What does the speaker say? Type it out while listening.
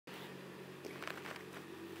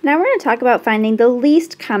Now we're going to talk about finding the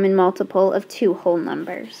least common multiple of two whole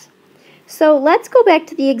numbers. So let's go back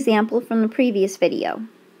to the example from the previous video.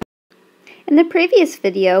 In the previous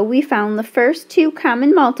video, we found the first two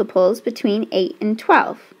common multiples between 8 and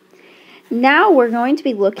 12. Now we're going to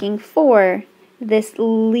be looking for this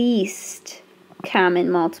least common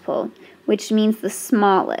multiple, which means the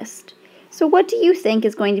smallest. So what do you think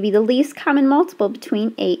is going to be the least common multiple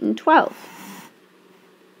between 8 and 12?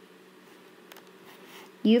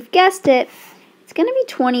 You've guessed it. It's going to be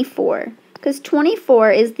 24, because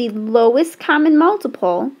 24 is the lowest common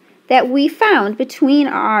multiple that we found between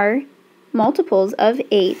our multiples of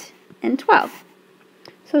 8 and 12.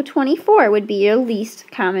 So 24 would be your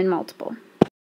least common multiple.